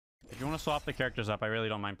you want to swap the characters up, I really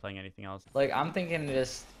don't mind playing anything else. Like, I'm thinking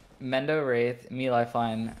just Mendo, Wraith, me,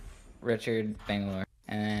 Lifeline, Richard, Bangalore,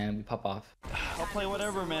 and we pop off. I'll play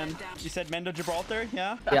whatever, man. You said Mendo Gibraltar,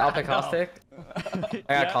 yeah? Yeah, I'll pick Caustic.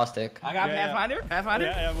 I got Caustic. I got Pathfinder. Pathfinder.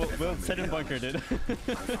 Yeah, we'll sit in bunker, dude.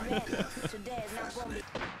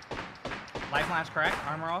 Lifeline's cracked.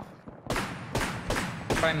 Armor off.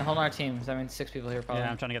 Fine, hold on our team. That means 6 people here probably.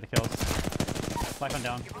 Yeah, I'm trying to get the kills. Lifeline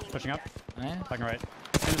down. Pushing up. Nice. Fucking right.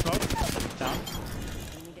 In the smoke. Down.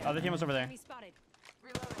 Other team was over there.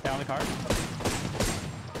 Down the car.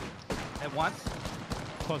 At once.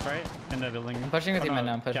 Close right. In the building. I'm pushing with you, no.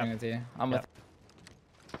 Mendo. I'm pushing with you. I'm with.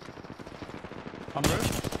 On the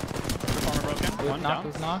roof. Reformer broken. One down.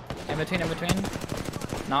 Who's knocked? In between.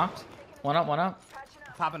 Knocked. One up.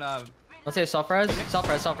 Popping a. Let's say self-res.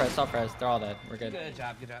 Self-res. They're all dead. We're good. Good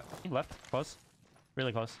job. Left. Close.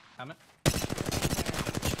 Really close. Coming.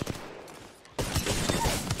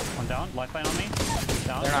 One down. Lifeline on me.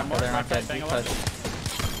 Down. They're not dead. Bang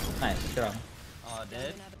Nice. Good job. Oh,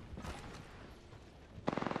 dead.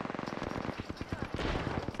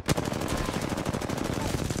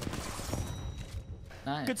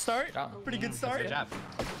 Nice. Good start. Pretty good start. Good job.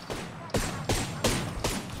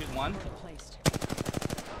 Shoot one.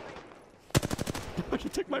 He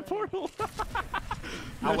took my portal.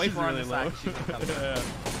 I'll wait she's for her on really the low. side. She's coming. Yeah.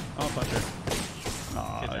 I'll punch her.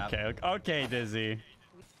 Good job. Okay, Dizzy.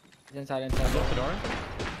 Inside. Close the door.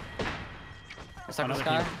 Stuck in the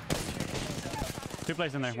Another sky. Two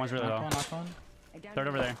plays in there. One's really low. Knock one. Third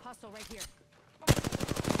over there.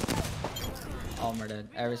 All of them are dead.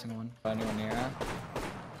 Every single one. But anyone near us.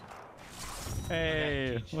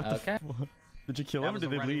 Hey. What the Okay. Did you kill That him or was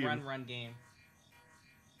did a they leave? run game.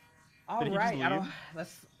 All Did he just right. leave?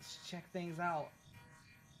 Let's check things out.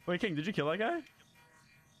 Wait, King, did you kill that guy?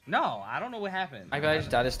 No, I don't know what happened. I just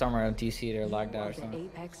died a storm or DC'd or lagged out or something.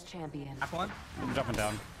 Apex champion. Knock one. I'm jumping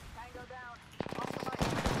down.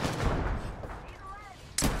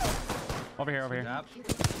 Over here. Good job.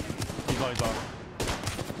 He's low.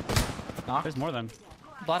 Knock. There's more than.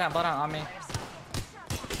 Blood out on me.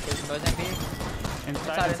 Both MP.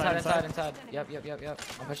 Inside. Yep.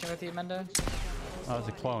 I'm pushing with you, Mendo. Oh, it's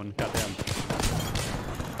a clone. Goddamn.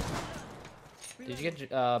 Did you get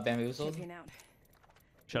bamboozled?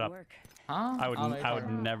 Shut up. Huh? I would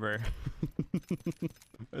never.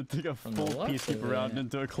 I'd take a From full the left peacekeeper or round right?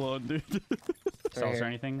 into a clone, dude. Cells or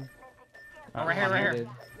anything? Oh, right here. Dude.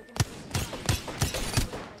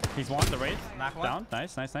 He's one, the Wraith. Knock one. Down.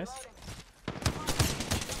 Nice.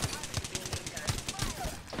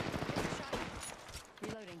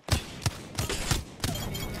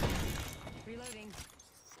 Reloading.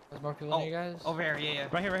 There's more people than you guys? Over here. Yeah.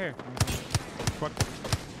 Right here. What?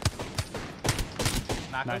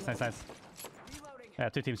 Knock Nice. one. Yeah,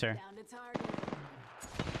 two teams here. Down to target.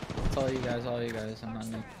 It's all you guys. I'm not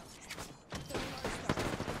Nick.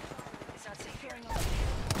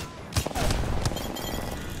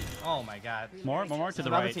 Oh my God. More to the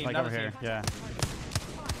Another right, team, like another over here. team. Yeah.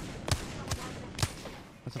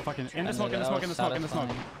 What's the fucking in the And smoke? that was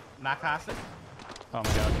satisfying. Knock Caustic. Oh my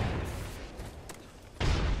god.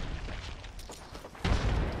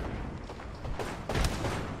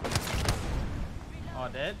 Oh,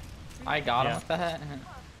 dead. I got him Yeah. with that. I'm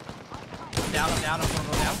down. I'm gonna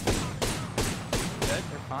go down. Good.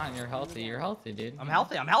 You're fine. You're healthy, dude. I'm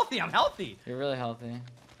healthy. You're really healthy.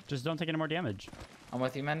 Just don't take any more damage. I'm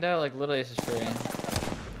with you, Mendo. Like, literally, this is free.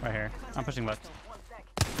 Right here. I'm pushing left.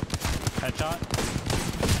 Headshot.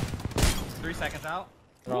 3 seconds out.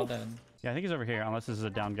 They're all dead. Yeah, I think he's over here, unless this is a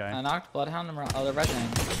down guy. I knocked Bloodhound. Oh, they're resonating.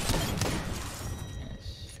 Nice.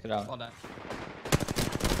 Good job. Well done.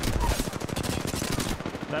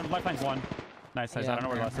 That lifeline's one. Nice. I Yeah, don't know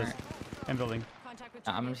where the I'm last is. In building. Contact with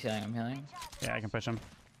I'm healing. Yeah, I can push him.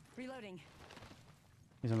 Reloading.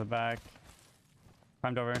 He's in the back.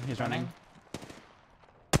 Climbed over. He's running.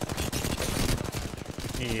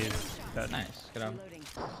 He's dead. Nice. Good job. Reloading.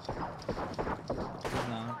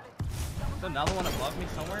 No. There's another one above me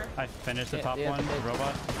somewhere. I finished the Yeah, top yeah, one. The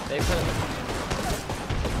robot. They put it.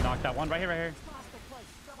 Knocked that one. Right here.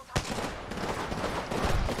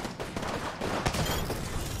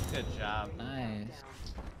 Good job. Nice.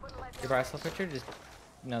 Your Bryce picture? Just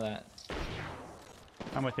know that.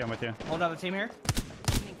 I'm with you. Whole other team here.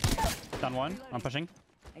 Down one. I'm pushing.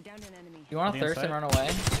 I downed an enemy. You want to The thirst and inside? run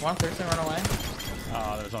away? You want to thirst and run away?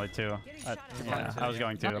 Oh, there's only two. Yeah, I was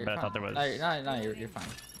going to, No, but I thought there was. No, you're fine.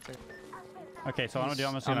 Okay, so what I'm gonna do,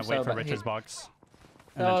 I'm just gonna I'm wait so for bad. Rich's box.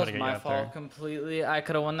 And That then try was to get you my out fault there. completely. I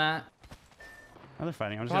could have won that. Oh, they're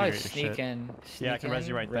fighting. I'm just Probably gonna get your sneak shit. in. Yeah, I can res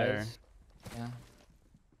you right there. Yeah.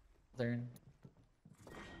 Learn.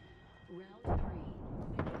 Round 3.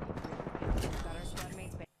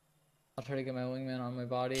 try to get my wingman on my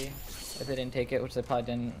body. If they didn't take it, which they probably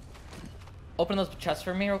didn't. Open those chests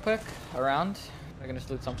for me real quick. Around. They're gonna just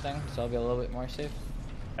loot something, so I'll be a little bit more safe.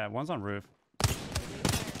 Yeah, one's on roof.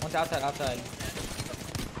 One's outside.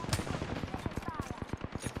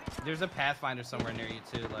 There's a Pathfinder somewhere near you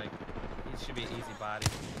too. Like, it should be an easy body.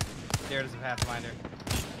 There's a Pathfinder.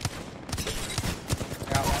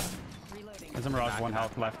 Got one. Reloading. There's a Mirage, 1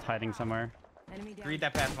 health left, hiding somewhere. Enemy down. Read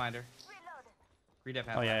that Pathfinder. Read that Oh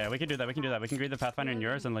Pathfinder. yeah, we can do that. We can greet the Pathfinder in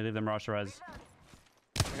yours and leave the Mirage to res.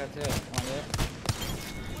 I got 2. One hit.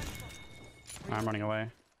 I'm running away.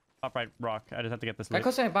 Top right rock. I just have to get this Right loot.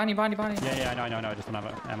 close to me. Bonnie. Yeah, I know. I just don't have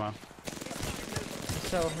ammo.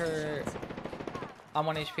 So her... I'm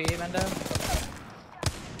 1 HP, Mendo.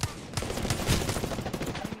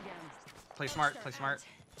 Enemy down. Play smart. Play smart.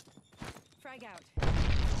 Frag out.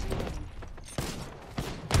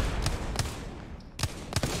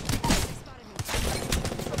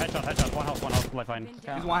 Spotted me. Headshot. 1 health, lifeline.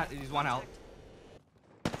 Yeah. He's one out.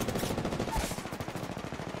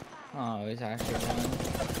 Oh, he's actually running.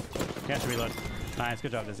 He has to reload. Nice,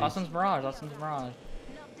 good job, Dizzy. Austin's Mirage.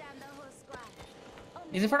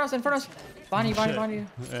 He's in front of us. Bonnie. Shit.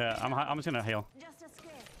 Yeah, I'm just gonna heal.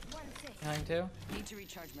 Healing too. Need to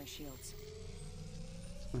recharge my shields.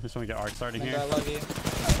 I just want to get art starting Mendo, here. I love you.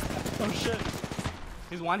 Oh shit.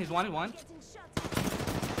 He's one.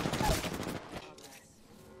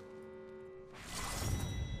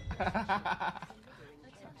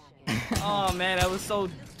 Oh man, that was so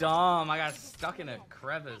dumb. I got stuck in a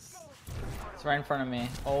crevice. It's right in front of me.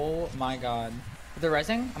 Oh my god. They're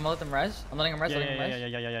resing? I'm gonna let them res. I'm letting them res.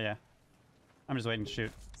 Yeah. I'm just waiting to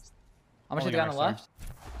shoot. I'm gonna shoot Holding the guy on our the left.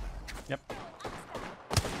 Yep.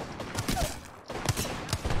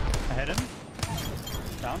 I hit him.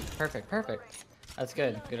 Down. Perfect. That's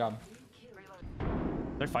good. Good job.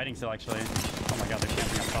 They're fighting still, actually. Oh my god, they're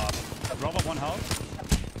camping up top. Roll up 1 health.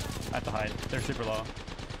 I have to hide. They're super low.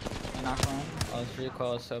 I knocked one. Oh, this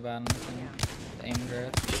recoil is so bad on this thing. The aim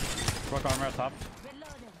drift. Rock armor up top.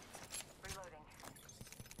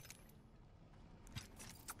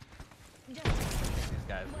 These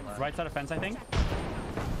guys. Right side of fence, I think.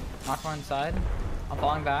 Knocked one inside. I'm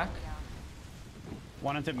falling back.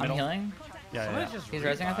 1 into I'm middle. healing. Yeah. He's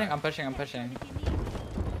resing, I think. I'm pushing. I'm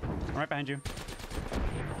right behind you.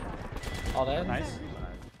 All dead. Nice.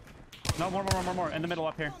 No, more. In the middle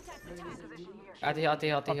up here. At the heal.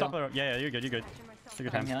 Up top of the road. Yeah, you're good. You're good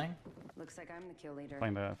I'm time. healing. Looks like I'm the kill leader.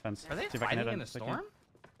 Playing the fence. Are they See if I can hit fighting him. in a storm?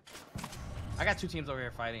 I got 2 teams over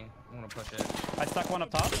here fighting. I'm gonna push it. I stuck 1 up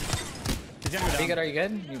top. He's gonna go Are you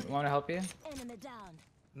down. good? You want to help you?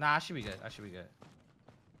 Nah, I should be good.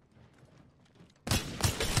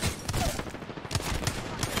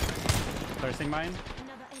 Thirsting mine.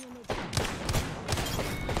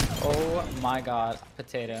 Oh my god.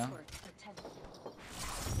 Potato.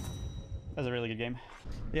 That was a really good game.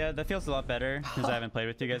 Yeah, that feels a lot better because I haven't played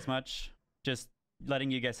with you guys much. Just letting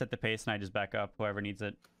you guys set the pace and I just back up whoever needs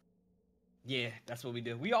it. Yeah, that's what we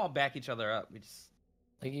do. We all back each other up. We just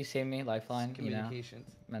Like you saved me, lifeline. You know.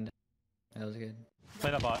 communications. Mendo. That was good.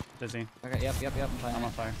 Play that bot, Dizzy. Okay. Yep. I'm playing. I'm it.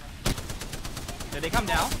 on fire. Did they come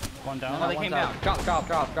down? 1 down. No, they One's came out. down.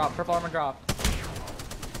 Drop. Purple armor drop.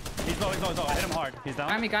 He's low. I hit him hard. He's down.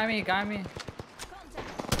 Guy me. Nice.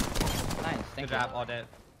 Good Thank job. you. All dead.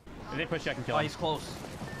 If they push you, I can kill Oh, him. he's close.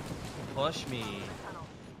 Push me.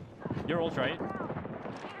 You're ult, right?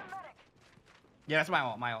 Yeah, that's my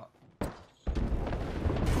ult.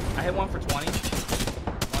 I hit 1 for 20.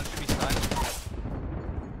 1 should be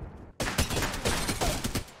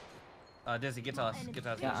stunned. Dizzy, get to us.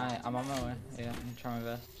 Yeah, I'm on my way. Yeah, I'm trying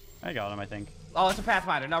my best. I got him, I think. Oh, it's a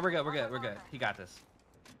Pathfinder. No, we're good. He got this.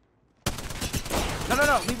 No.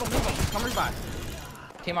 Leave him. Come revive.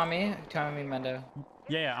 Team on me, Mendo.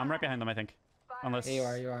 Yeah, I'm right behind them, I think. Unless...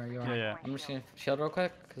 Yeah, you are. Yeah. I'm just gonna shield real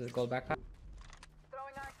quick, because it's gold backpack.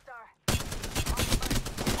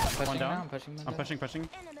 One down. I'm pushing Mendo. I'm pushing.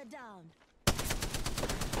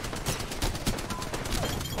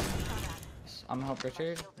 I'm gonna help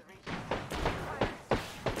Richard.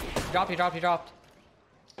 He dropped.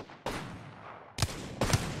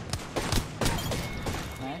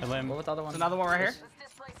 Nice. A limb. What was the other one? There's another one right here.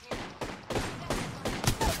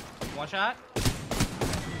 1 shot.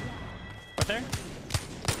 Right there.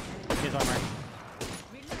 He's armor.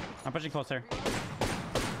 I'm pushing closer.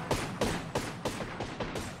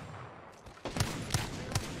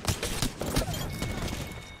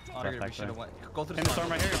 Oh, Left, we should have went. Go through In the the storm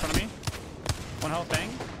right here in front of me. 1 health, bang.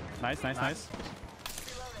 Nice.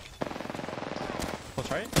 Close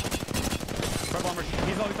right. Purple armor.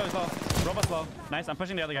 He's low. Robot's low. Nice. I'm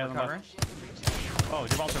pushing the other guy on the left. Oh,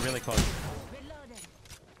 your vaults are really close.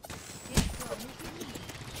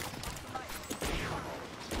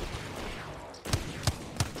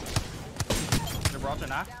 ultra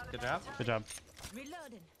knock. Good job. Good job.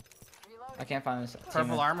 I can't find this.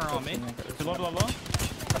 Purple armor on me. Too low, low, low.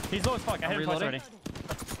 He's low as fuck. I hit him twice reloading. already.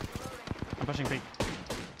 I'm pushing peak.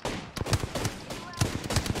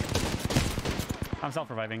 I'm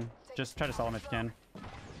self-reviving. Just try to sell him if you can.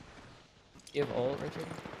 You have ult, Richard?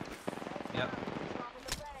 Yep.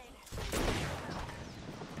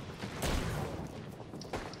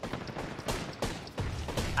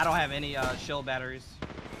 I don't have any shield batteries.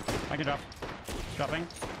 I can drop. Dropping.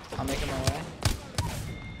 I'll make him away.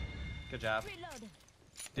 Good job.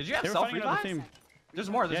 Did you have They were self fighting another revive? team. There's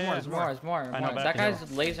more. There's Yeah, more. yeah, There's There's more. more, there's more. I know, more. but That I guy's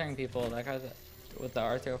lasering people. That guy's with the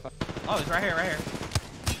R205. Oh, he's right here. Right here.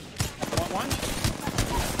 One.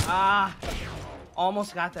 Ah,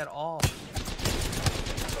 almost got that all.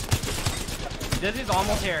 Dizzy's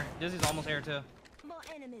almost here. Dizzy's almost here too. More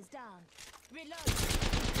enemies down. Reload.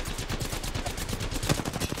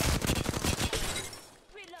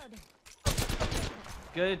 Reload.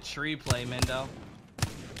 Good tree play, Mendo.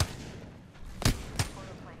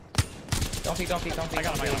 Don't peek, don't peek, don't peek. I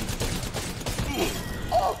got him. I got him.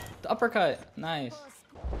 Oh! The uppercut. Nice.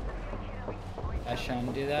 I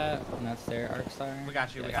shouldn't do that. And that's their arc star. We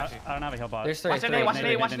got you. We got you. I don't have a heal bot. There's three. Watch it, three. Nate, watch it,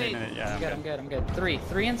 Nate, watch it, Nate, Nate. Yeah, I'm good, I'm good.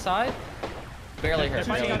 Three inside. Barely They're hurt.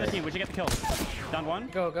 fighting Barely on the hurt. team. We should get the kill. Down one.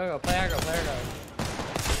 Go. Play aggro.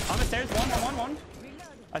 On the stairs. One.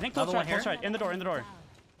 I think close Another one right. In the door.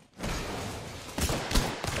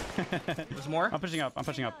 There's more. I'm pushing up.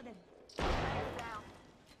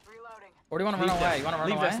 Or do you want to run away? You want to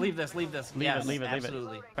run away? Leave this. Leave Yes, it. Leave it.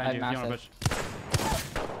 absolutely. Behind you. I If you have want to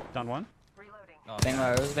push. Down one. Oh,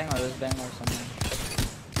 Bangler. It was Bangler somewhere.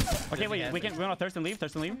 Okay, wait. We want to thirst and leave. Kill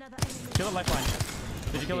the lifeline.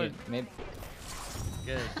 Did you kill it? Maybe.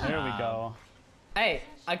 Good. There we go. Hey,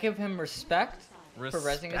 I give him respect for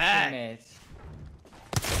resing his teammates.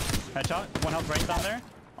 Headshot. One health right down there.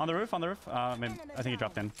 On the roof. Maybe, I think he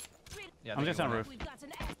dropped in. Yeah, I'm just on the roof.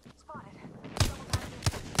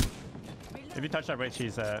 If you touch that right,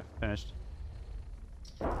 she's finished.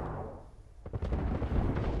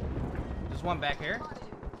 There's one back here.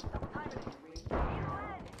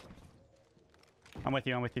 I'm with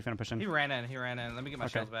you. Finna push He in. ran in. Let me get my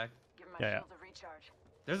Okay. shields back. Yeah.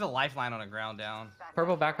 There's a lifeline on the ground down.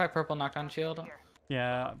 Purple backpack, purple knockdown shield.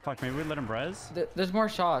 Yeah. Fuck. Maybe we let him res. There's more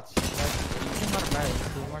shots. You can let him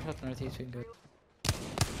res. There's more shots northeast. We can go.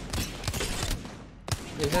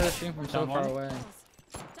 They hit the stream from so Down far one. away.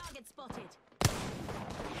 Target spotted.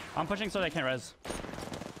 I'm pushing so they can't res.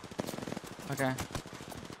 Okay.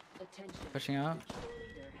 Pushing out.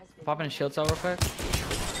 Popping a shield cell real quick.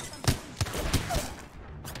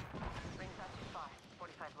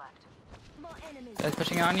 More enemies. Guys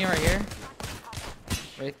pushing on you right here.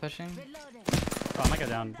 Wraith pushing. Reloading. Oh, I might go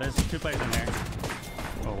down. There's two players in there.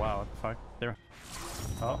 Oh wow. What the fuck? They're.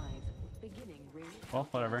 Oh. Beginning ring. Well,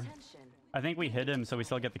 whatever. Attention. I think we hit him, so we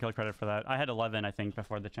still get the kill credit for that. I had 11, I think,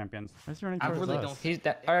 before the champions. Where's he running I towards really us? don't- He's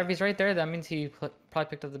that. Or if he's right there, that means he probably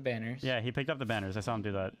picked up the banners. Yeah, he picked up the banners. I saw him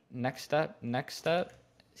do that. Next step.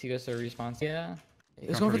 He goes to the respawn. Yeah.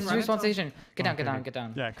 He's Going going for for the the respawn station. Get down. Okay. Get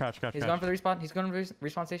down. Yeah, crouch. He's going for the respawn. He's going to the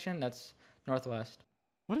respawn station. That's northwest.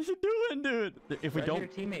 What is he doing, dude? If we Your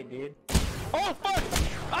don't... teammate, dude. Oh, fuck!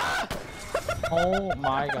 Ah! Oh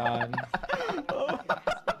my god.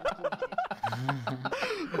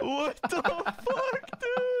 What the fuck,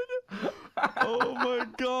 dude? Oh my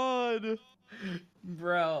god.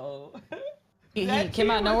 Bro. He That came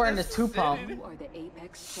out team nowhere was in the just two pump. sitting- You are the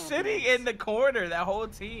apex Sitting in the corner, that whole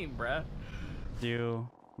team, bruh. You,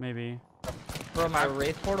 maybe. Bro, my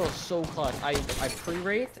Wraith portal is so clutch. I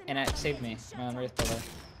pre-Wraith and it saved me. My own Wraith portal.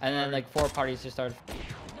 And then like 4 parties just started.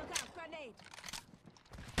 Look out, grenade.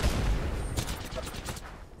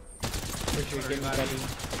 Richard, get me ready.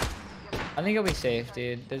 I think he'll be safe,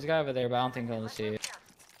 dude. There's a guy over there, but I don't think he'll see it.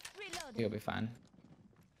 He'll be fine.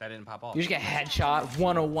 That didn't pop off. You just get headshot.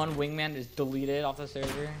 101 wingman is deleted off the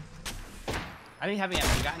server. I didn't have any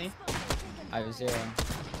ammo. You got any? I have 0.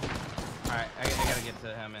 Alright, I gotta get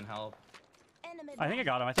to him and help. Enemy I think I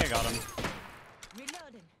got him.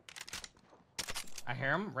 reloading. I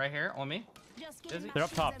hear him right here on me. Just Is getting he? my They're up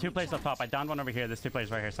shields top. and 2 players up top. I downed one over here. There's 2 players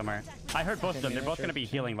right here somewhere. I heard both of them. They're both gonna be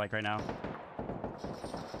healing like right now.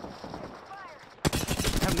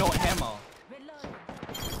 I have no ammo. reloading.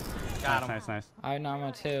 Got him. Nice. I have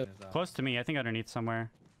Nama too. Close to me. I think underneath somewhere.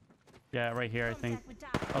 Yeah, right here, I think. Contact with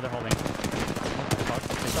down. Oh, they're holding. What the fuck?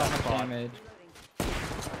 They So saw much my bot. damage.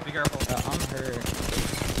 Be careful. I'm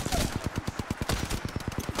hurt.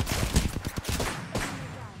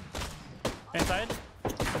 Inside?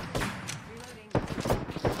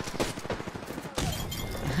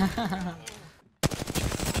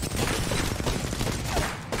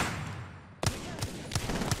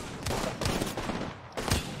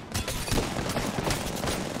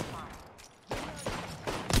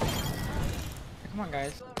 Come on,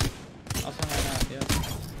 guys. Also, right now, yeah.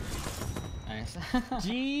 Nice.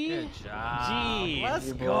 G. Good job. G. Let's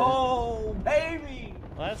You boy. go, baby.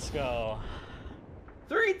 Let's go.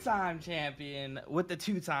 3-time champion with the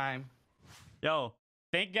 2-time. Yo,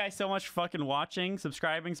 thank you guys so much for fucking watching,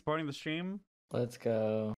 subscribing, supporting the stream. Let's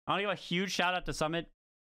go. I want to give a huge shout out to Summit.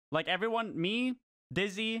 Like everyone, me,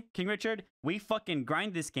 Dizzy, King Richard, we fucking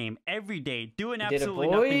grind this game every day, doing We did it, absolutely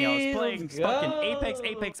nothing else, boys. playing Let's fucking go.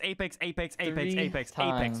 Apex,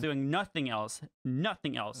 times. doing nothing else,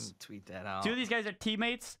 nothing else. Tweet that out. Two of these guys are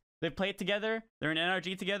teammates. They played together. They're in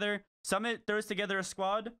NRG together. Summit throws together a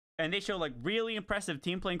squad, and they show like really impressive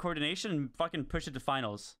team playing coordination and fucking push it to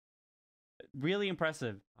finals. Really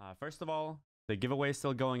impressive. First of all, the giveaway is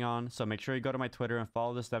still going on, so make sure you go to my Twitter and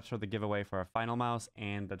follow the steps for the giveaway for our final mouse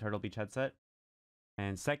and the Turtle Beach headset.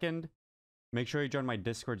 And second, make sure you join my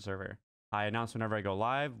Discord server. I announce whenever I go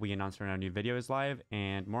live, we announce when our new video is live,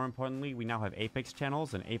 and more importantly, we now have Apex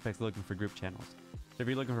channels, and Apex is looking for group channels. So if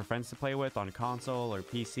you're looking for friends to play with on console or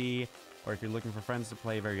PC, or if you're looking for friends to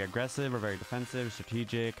play very aggressive or very defensive,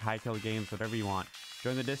 strategic, high kill games, whatever you want,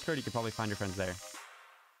 join the Discord, you can probably find your friends there.